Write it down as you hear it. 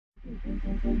I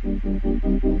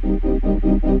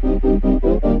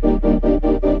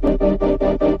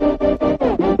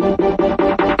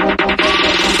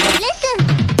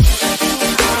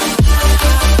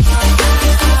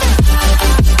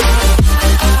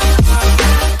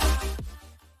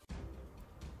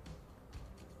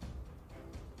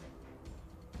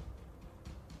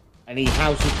need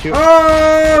houses too.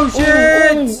 Oh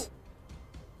shit!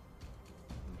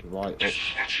 Right up.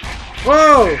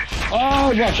 Whoa!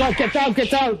 Oh my god, get down, get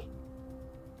down!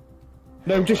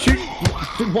 No, just shoot.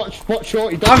 Watch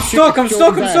Shorty. I'm stuck, I'm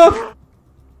stuck, I'm stuck!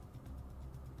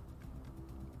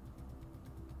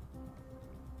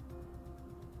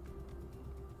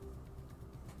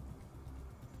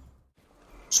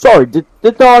 Sorry, did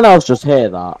no one else just hear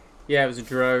that? Yeah, it was a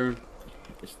drone.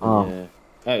 Oh. Yeah.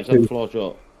 Oh, it's on the floor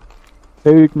drop.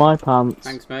 Food my pants.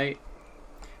 Thanks, mate.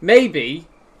 Maybe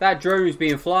that drone is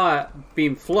being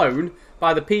flown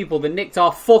by the people that nicked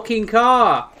our fucking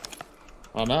car.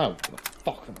 I know.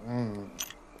 Fucking.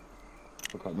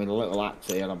 Look at me, a little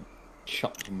axe here, and I'm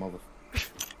chopped the mother.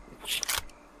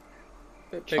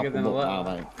 Bit bigger than a little.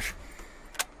 little.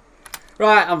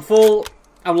 Right, I'm full.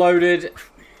 I'm loaded.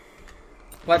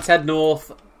 Let's head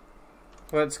north.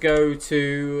 Let's go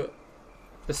to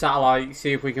the satellite,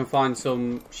 see if we can find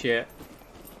some shit.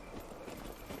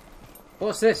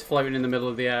 What's this floating in the middle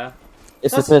of the air?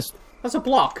 It's a piss. That's a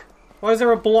block. Why is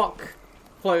there a block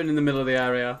floating in the middle of the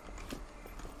area?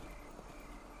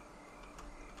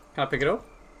 Can I pick it up?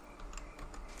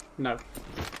 No.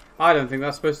 I don't think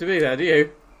that's supposed to be there, do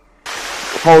you?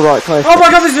 Hold right click. Oh my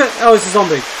god, it's a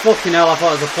zombie. Fucking hell, I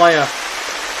thought it was a player.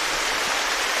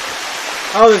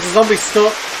 Oh, there's a zombie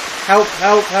stuck. Help,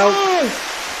 help, help.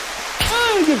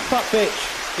 Oh, you fat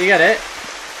bitch. You get it?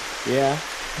 Yeah.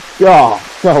 Yeah,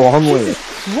 go on with it.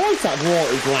 Christ, that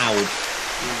water's loud.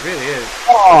 It really is.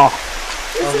 Oh,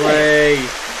 Away.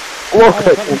 look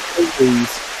at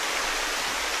these.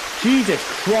 Jesus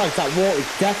Christ, that water's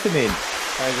deafening.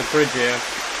 There's a bridge here.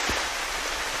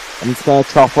 I'm just gonna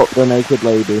chop up the naked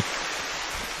lady.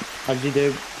 How did you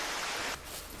do?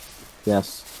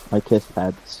 Yes, I kiss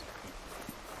heads.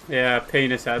 Yeah,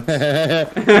 penis heads.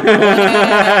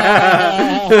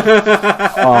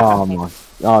 Oh my,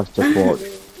 I've just walked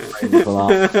right for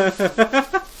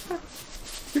that.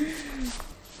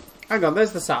 Hang on,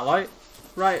 there's the satellite.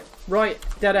 Right,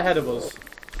 dead ahead of us.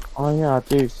 Oh yeah, I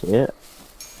do see it.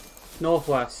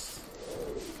 Northwest.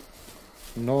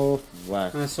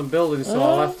 Northwest. And there's some buildings to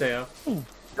our left here.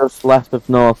 Just left of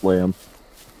North, Liam.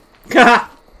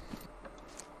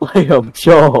 Liam,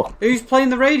 sure. Who's playing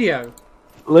the radio?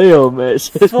 Liam, it's...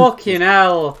 Fucking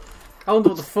hell. I wonder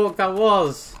what the fuck that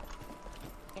was.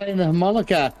 Playing the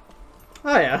harmonica.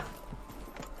 Oh yeah.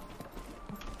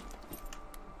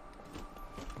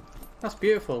 That's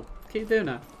beautiful. Keep doing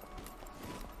it.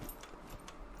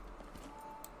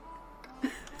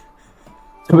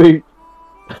 We...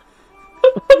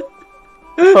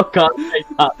 I can't take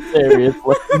that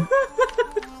seriously.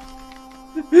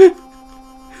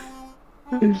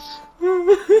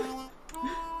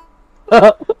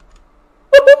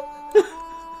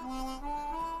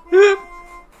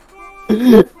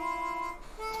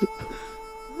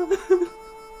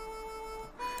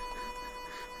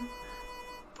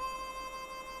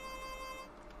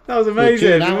 That was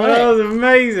amazing. That was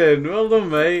amazing. Well done,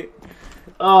 mate.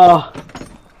 Oh,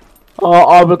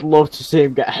 I would love to see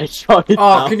him get headshotted.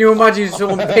 Oh, now. can you imagine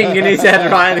someone pinging his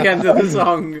head right at the end of the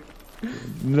song?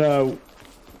 No.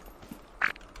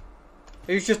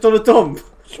 He's just done a dump.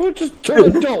 So just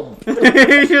turn it on.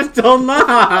 He's just done that.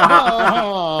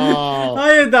 Oh.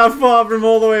 I heard that far from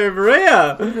all the way over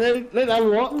here.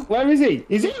 What? Where is he?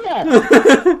 Is he there?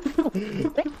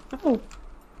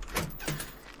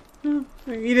 You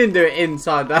didn't do it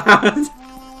inside the house.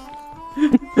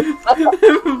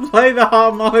 Play the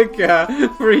harmonica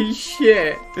for his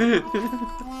shit.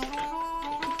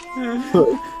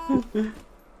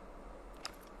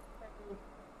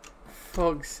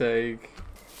 Fuck's sake.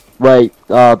 Wait,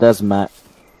 oh, there's Mech.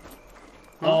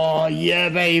 Oh yeah,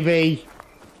 baby.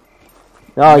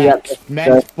 Oh yeah,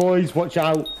 Mech, boys, watch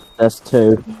out. there's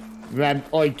two.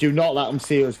 I do not let them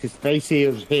see us, because if they see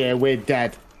us here, we're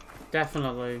dead.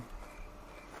 Definitely.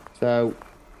 So,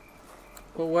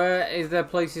 But where is there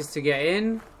places to get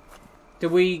in? Do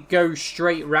we go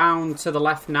straight round to the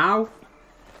left now?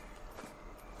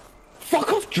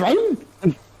 fuck off, drone.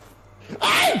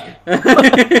 Oh,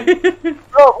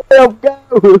 Liam, go!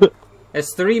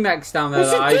 There's 3 mechs down there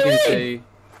that I can see.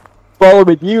 Follow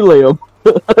with you, Liam.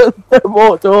 Don't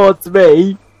walk towards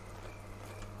me.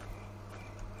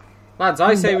 Lads,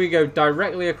 I say we go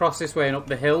directly across this way and up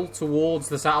the hill towards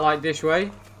the satellite dish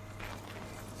way.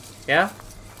 Yeah?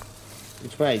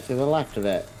 Which way? To the left of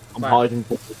it. I'm Right. hiding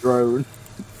from the drone.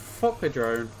 Fuck the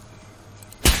drone.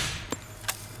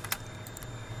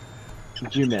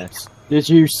 Did you miss? Did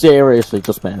you seriously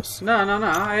just miss? No,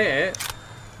 I hit it.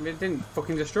 It didn't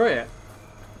fucking destroy it.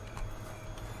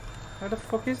 Where the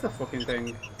fuck is the fucking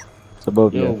thing? It's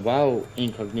above You're you. well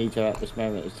incognito at this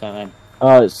moment of time.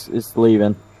 Oh, it's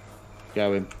leaving.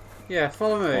 Going. Yeah,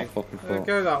 follow me. Oh, fucking fuck.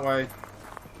 Go that way.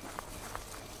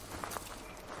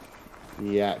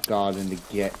 Yeah, guarding the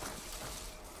git.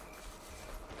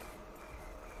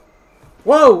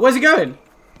 Whoa, where's he going?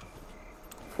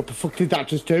 What the fuck did that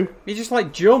just do? He just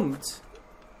like jumped.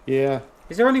 Yeah.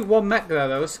 Is there only one mech there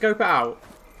though? Let's scope it out.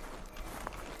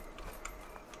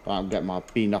 Right, I'm getting my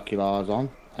binoculars on.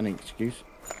 Any excuse.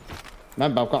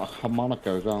 Remember, I've got a harmonica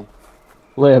as well.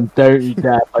 Liam, don't you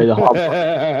dare play the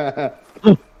harp.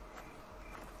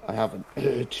 I have an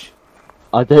urge.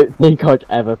 I don't think I'd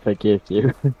ever forgive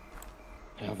you.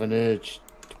 I have an urge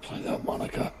to play the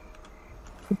harmonica.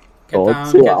 Get Oh,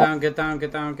 down, yeah. get down, get down,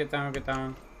 get down, get down, get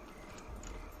down.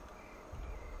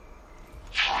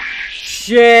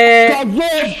 Shit! God,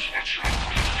 run!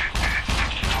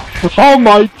 Oh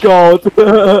my god!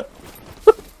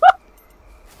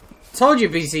 Told you,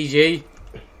 BCG.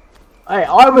 Hey,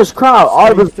 I was crowd.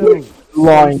 I was Stay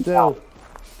lying still. down.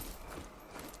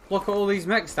 Look at all these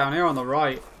mechs down here on the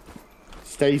right.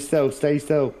 Stay still, stay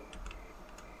still.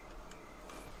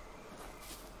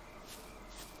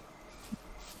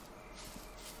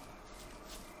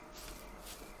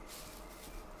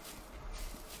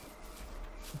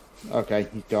 Okay,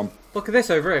 he's gone. Look at this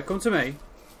over here. Come to me.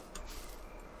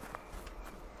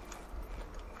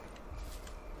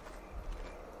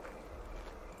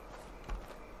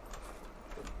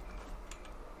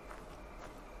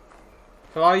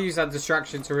 So I use that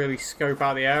distraction to really scope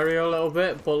out the area a little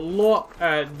bit, but look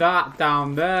at that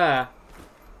down there.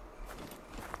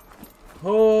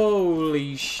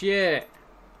 Holy shit.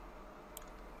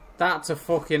 That's a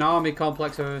fucking army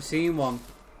complex I've ever seen one.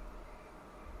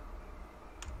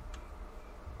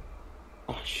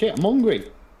 Oh shit, I'm hungry.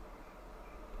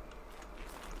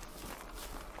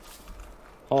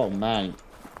 Oh man.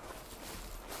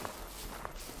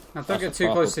 Now don't That's get a too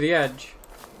problem. close to the edge.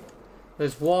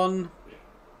 There's 1,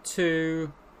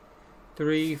 2,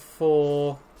 3,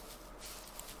 4,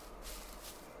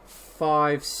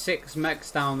 5, 6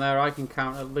 mechs down there. I can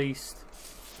count at least.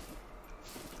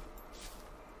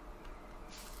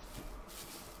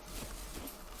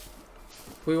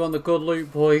 We want the good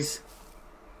loot, boys.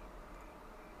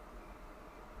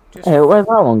 Just Hey, where's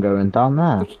that one going? Down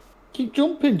there? Keep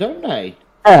jumping, don't they?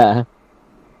 Yeah.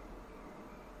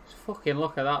 fucking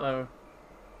look at that though.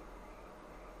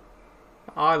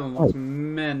 The island looks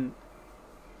mint.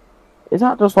 Is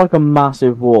that just like a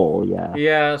massive wall? Yeah.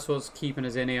 Yeah, that's what's keeping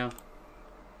us in here.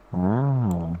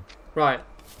 Oh. Right.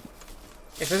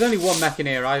 If there's only one mech in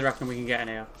here, I reckon we can get in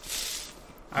here.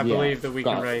 I Yeah, believe that we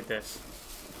can got it. raid this.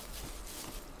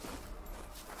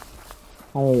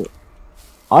 Oh.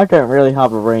 I don't really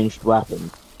have a ranged weapon,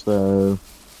 so.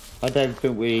 I don't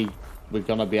think we're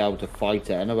gonna be able to fight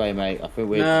it anyway, mate. I think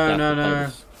we're No, just no, gonna have to no. play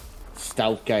this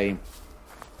stealth game.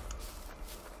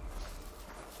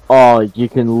 Oh, you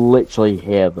can literally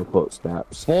hear the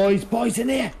footsteps. Boys, in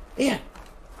here! Here!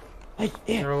 Hey,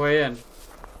 here! They're away in.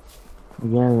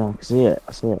 Yeah, I can see it.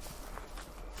 I see it.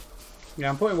 Yeah,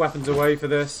 I'm putting weapons away for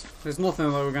this. There's nothing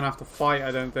that we're going to have to fight,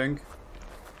 I don't think.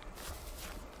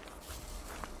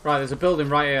 Right, there's a building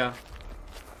right here.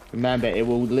 Remember, it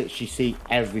will literally see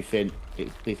everything.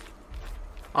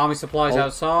 Army supplies Oh,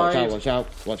 outside. Watch out,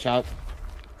 watch out.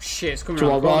 Shit, it's coming To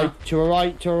our around the corner. right, to our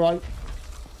right, to our right.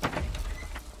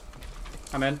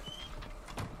 I'm in.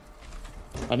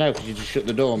 I know, because you just shut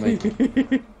the door, mate.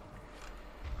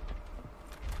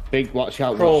 Big, watch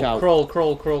out, Crawl, watch out. crawl,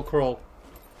 crawl, crawl, crawl.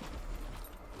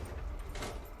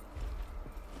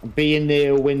 Being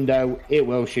near a window, it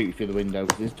will shoot you through the window,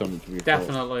 because it's done it to you.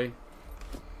 Definitely.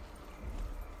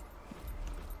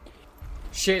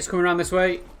 Shit, it's coming around this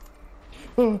way.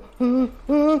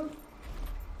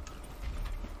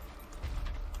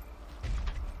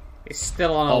 It's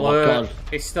still on Oh my alert. God.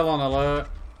 It's still on alert.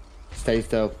 Stay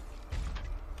still.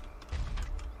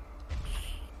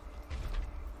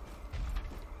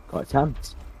 Quite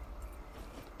tense.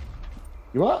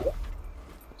 You what?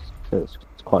 It's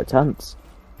quite tense.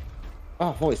 Oh,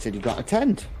 I thought it said you got a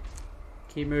tent.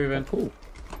 Keep moving. Cool.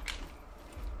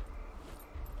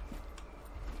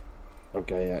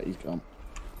 Okay, yeah, he's gone.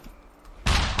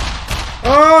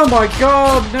 Oh my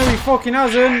god! No, he fucking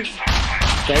hasn't.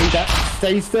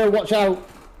 Stay still, watch out.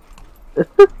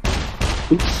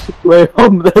 Wait,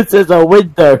 this is a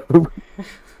window.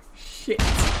 Shit.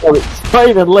 Oh, it's not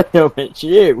even Liam, it's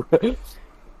you!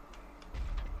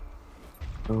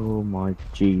 Oh my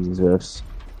Jesus.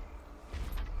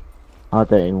 I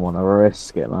don't even want to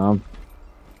risk it, man.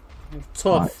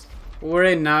 Tough. Right. We're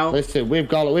in now. Listen, we've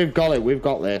got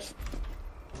this.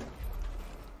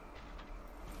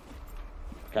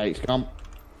 Okay, Scum.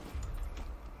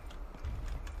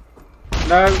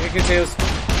 No, it can see us.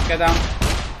 Get down.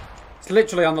 It's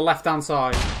literally on the left-hand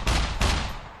side.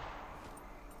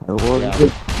 It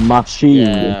was a machine.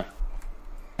 Yeah.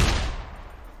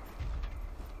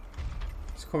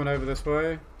 It's coming over this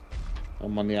way.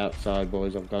 I'm on the outside,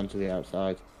 boys. I've gone to the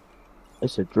outside.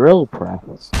 It's a drill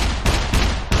press.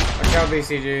 I got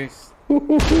BCGs.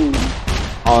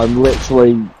 I'm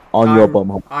literally on your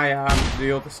bum. I am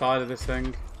the other side of this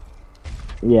thing.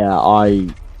 Yeah,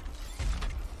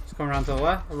 It's coming around to the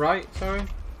left, right, sorry.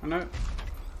 I know.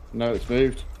 No, it's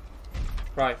moved.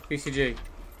 Right, BCG.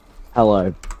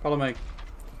 Hello. Follow me.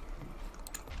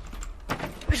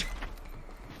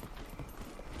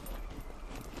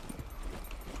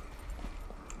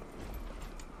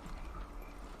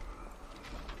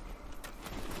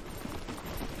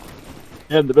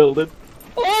 In the building.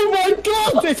 Oh my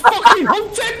god, it's fucking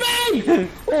hunting me!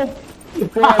 Oh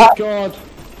my god.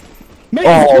 Mate,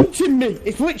 it's hunting me!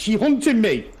 It's literally hunting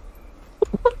me!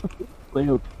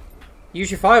 Liam.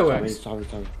 Use your fireworks. Sorry.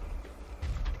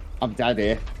 I'm dead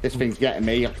here. This thing's getting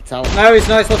me, I can tell. No, it's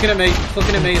not. It's looking at me. It's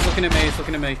looking at me. It's looking at me. It's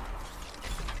looking at me.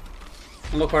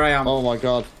 And look where I am. Oh my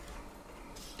god.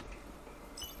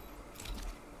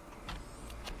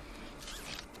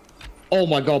 Oh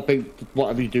my god, Bink,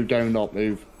 whatever you do, do not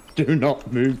move. Do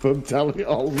not move, I'm telling you.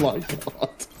 Oh my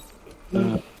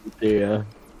god. Dear.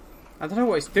 I don't know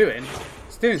what it's doing.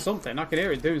 It's doing something. I can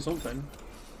hear it doing something.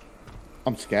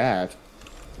 I'm scared.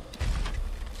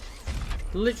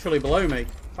 Literally below me.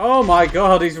 Oh my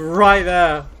god, he's right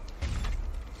there.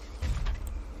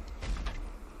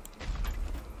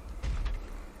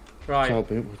 Right. Watch out,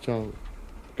 Bink, watch out.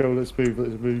 Go, let's move.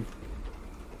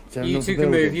 Is there You another two can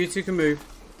building? move. You two can move.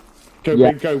 Go,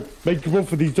 Yeah. Bink, go. Make a run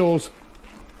for these doors.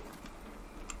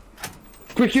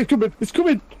 Quick, it's coming. It's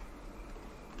coming.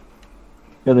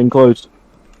 Getting close.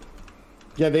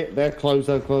 Yeah, they're closed.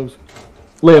 They're closed.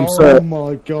 Liam, Oh sir.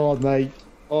 my god, mate.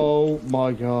 Oh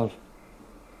my god.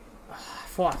 I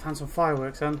thought I found some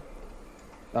fireworks then.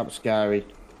 That was scary.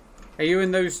 Are you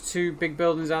in those two big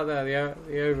buildings out there?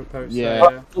 The overposts? Yeah.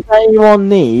 There, Does anyone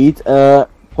need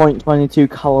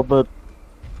 .22 caliber?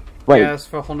 Wait. yeah, it's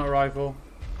for a hunter rifle.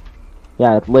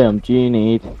 Yeah, Liam, do you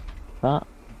need that?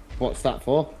 What's that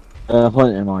for?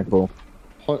 Hunting rifle.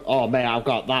 Oh mate, I've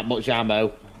got that much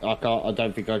ammo. I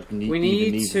don't think I can We even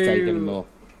need need to take to- any more.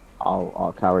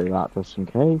 I'll carry that just in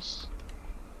case.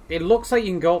 It looks like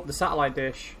you can go up the satellite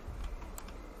dish.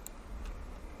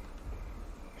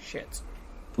 Shit.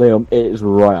 Liam, it is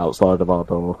right outside of our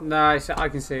door. Nice, I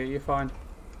can see it. You're fine.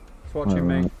 It's watching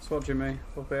me. Alright. It's watching me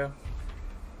up here.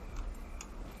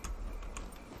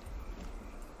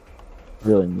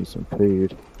 Really need some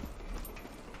food.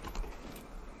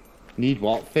 Need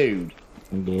what? Food?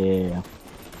 Yeah.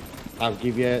 I'll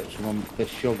give you some of this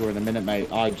sugar in a minute,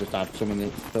 mate. I just had some of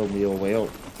it fill me all the way up.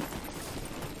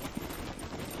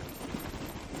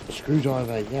 A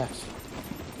screwdriver, yes.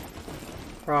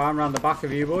 Right, I'm round the back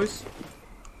of you boys.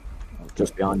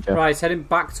 Just behind you. Right, heading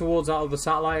back towards that other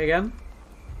satellite again.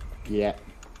 Yeah.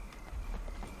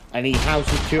 Any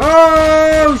houses to...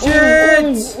 Oh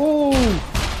shit! Oh!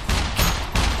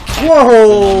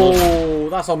 Whoa!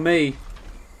 That's on me.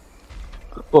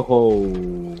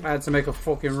 Oh. I had to make a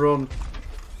fucking run.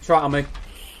 Try it on me.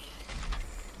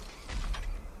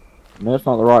 No, it's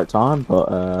not the right time,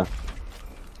 but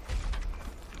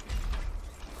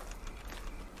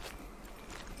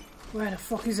Where the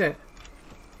fuck is it?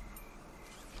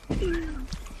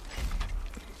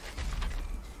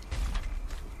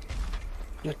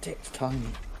 Your dick's tiny.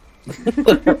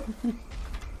 thank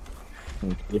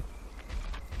you.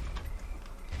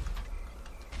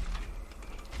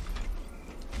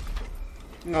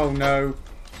 Oh no.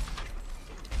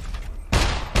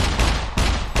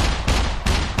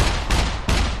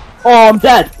 Oh, I'm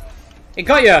dead. It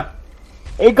got you!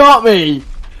 It got me.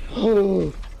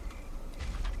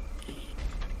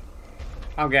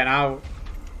 I'm getting out.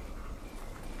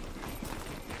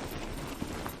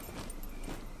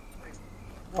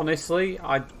 Honestly,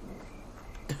 I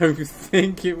don't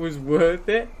think it was worth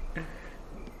it.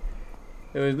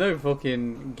 There was no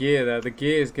fucking gear there. The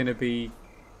gear is gonna be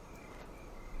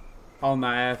on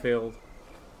that airfield.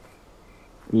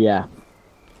 Yeah.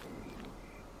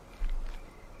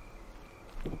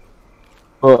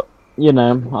 But, you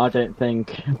know, I don't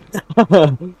think...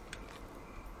 don't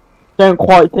don't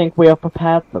quite think we are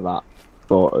prepared for that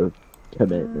sort of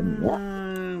commitment yet.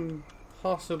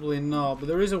 Possibly not, but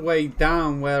there is a way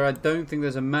down where I don't think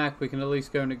there's a mech. We can at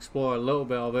least go and explore a little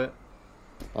bit of it.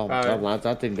 Oh my god, lads,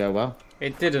 that didn't go well.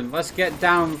 It didn't. Let's get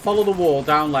down, follow the wall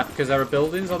down left, because there are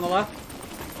buildings on the left.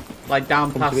 Like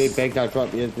down Come past... to me, Big, I'll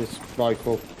drop you this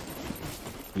rifle.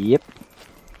 Yep.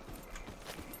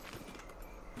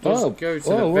 Just go to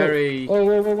the very...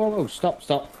 Whoa, stop.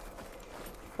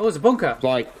 Oh, there's a bunker.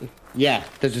 Right, yeah,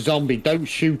 there's a zombie. Don't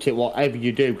shoot it, whatever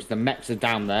you do, because the mechs are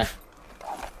down there.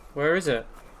 Where is it?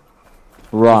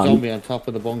 Run. Zombie on top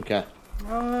of the bunker.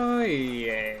 Oh,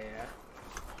 yeah.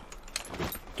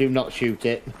 Do not shoot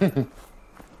it.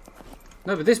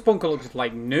 No, but this bunker looks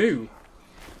like new.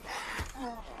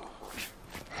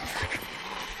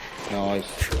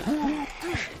 Nice.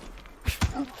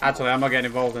 Actually, I'm not getting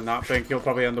involved in that. I think you'll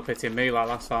probably end up hitting me like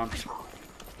last time.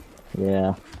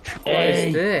 Yeah. What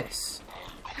is this?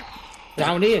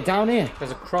 Down here.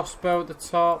 There's a crossbow at the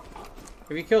top.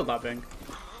 Have you killed that Bink?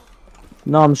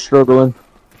 No, I'm struggling.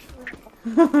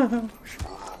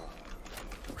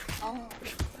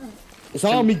 It's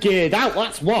army geared out,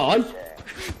 that's why.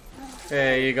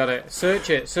 Yeah, you got it. Search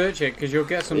it, because you'll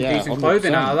get some decent 100%.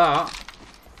 clothing out of that.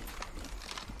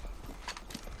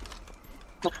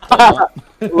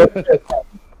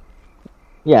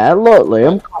 Yeah, look,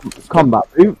 Liam. Combat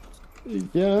boot.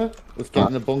 Yeah. Let's get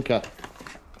in the bunker.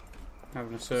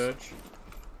 Having a search.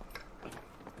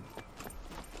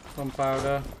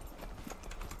 Gunpowder.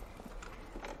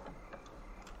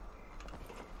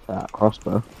 That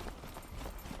crossbow.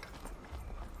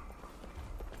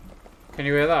 Can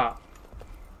you hear that?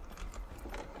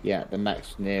 Yeah, the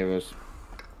mech's near us.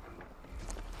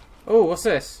 Oh, what's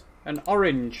this? An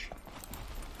orange.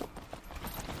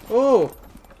 Oh!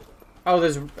 Oh,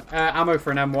 there's ammo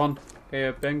for an M1.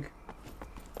 Here, Bink.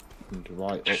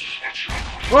 Right up.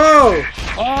 Whoa!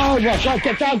 Oh my god,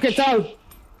 get down!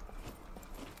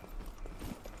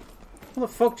 What the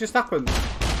fuck just happened?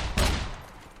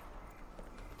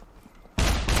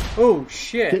 Oh,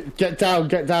 shit. Get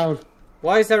down.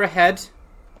 Why is there a head?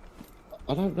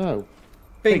 I don't know.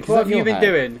 Bink, Is what that have you your been head?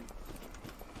 doing?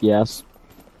 Yes.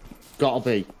 Gotta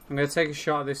be. I'm going to take a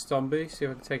shot at this zombie, see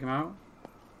if I can take him out.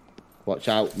 Watch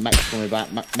out, mech's coming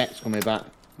back. Mech's coming back.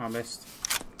 I missed.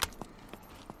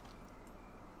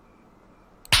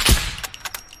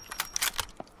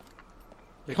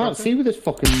 You can't see with this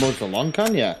fucking muzzle on,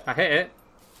 can you? I hit it.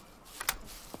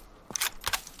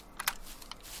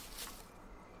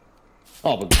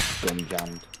 Oh, but gun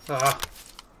jammed. Ah.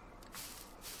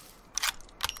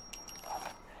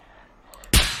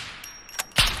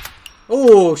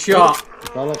 Oh, shot!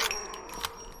 Got it.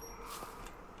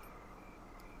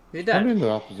 Is he I'm dead? in the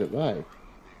opposite way.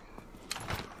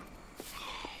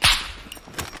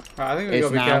 Right, I think we've It's got to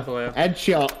be now. careful here.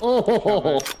 Headshot.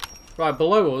 Oh, Right,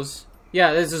 below us.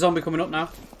 Yeah, there's a zombie coming up now.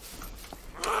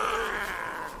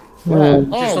 where?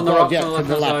 Just Oh, on the God, rocks yeah, on the to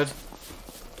the left-hand left.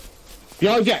 side.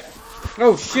 Behind you.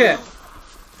 Oh, shit!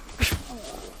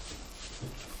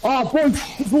 Oh, boys,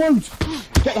 there's loads.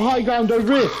 Get the high ground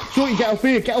over here. Shorty, get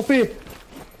up here.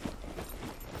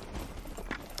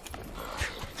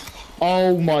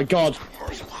 Oh my god.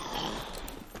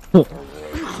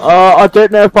 I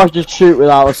don't know if I should shoot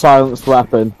without a silenced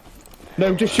weapon.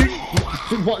 No, just shoot.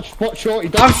 Watch Shorty.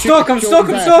 Don't I'm shoot stuck, I'm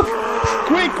Shorty stuck!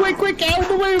 there. Quick, get out of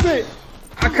the way of it.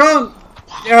 I can't!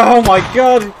 Oh my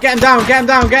god! Get him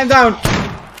down!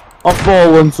 I've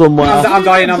fallen somewhere. I'm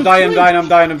dying.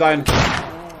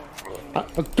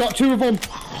 I've got two of them.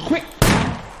 Quick.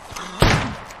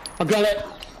 I got it.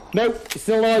 No, it's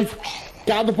still alive.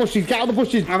 Get out of the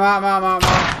bushes. I'm out.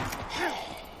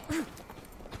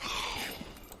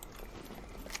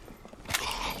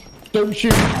 Don't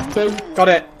shoot. Don't. Got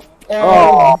it.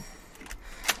 Oh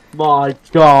my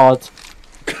god.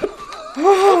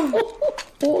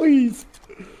 Boys.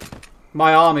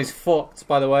 My arm is fucked,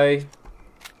 by the way.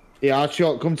 Yeah,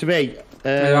 short. Come to me.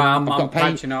 I'm I've got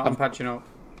patching up. I'm patching up.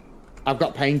 I've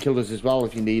got painkillers as well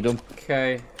if you need them.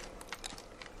 Okay.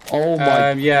 Oh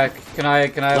my. Yeah. Can I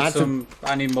have Lads, some?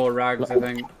 I need more rags. I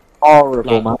think.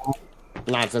 Horrible, man.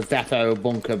 Lads, there's defo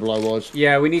bunker below us.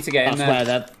 Yeah, we need to get in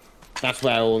there. That's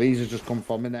where all these have just come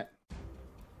from, innit?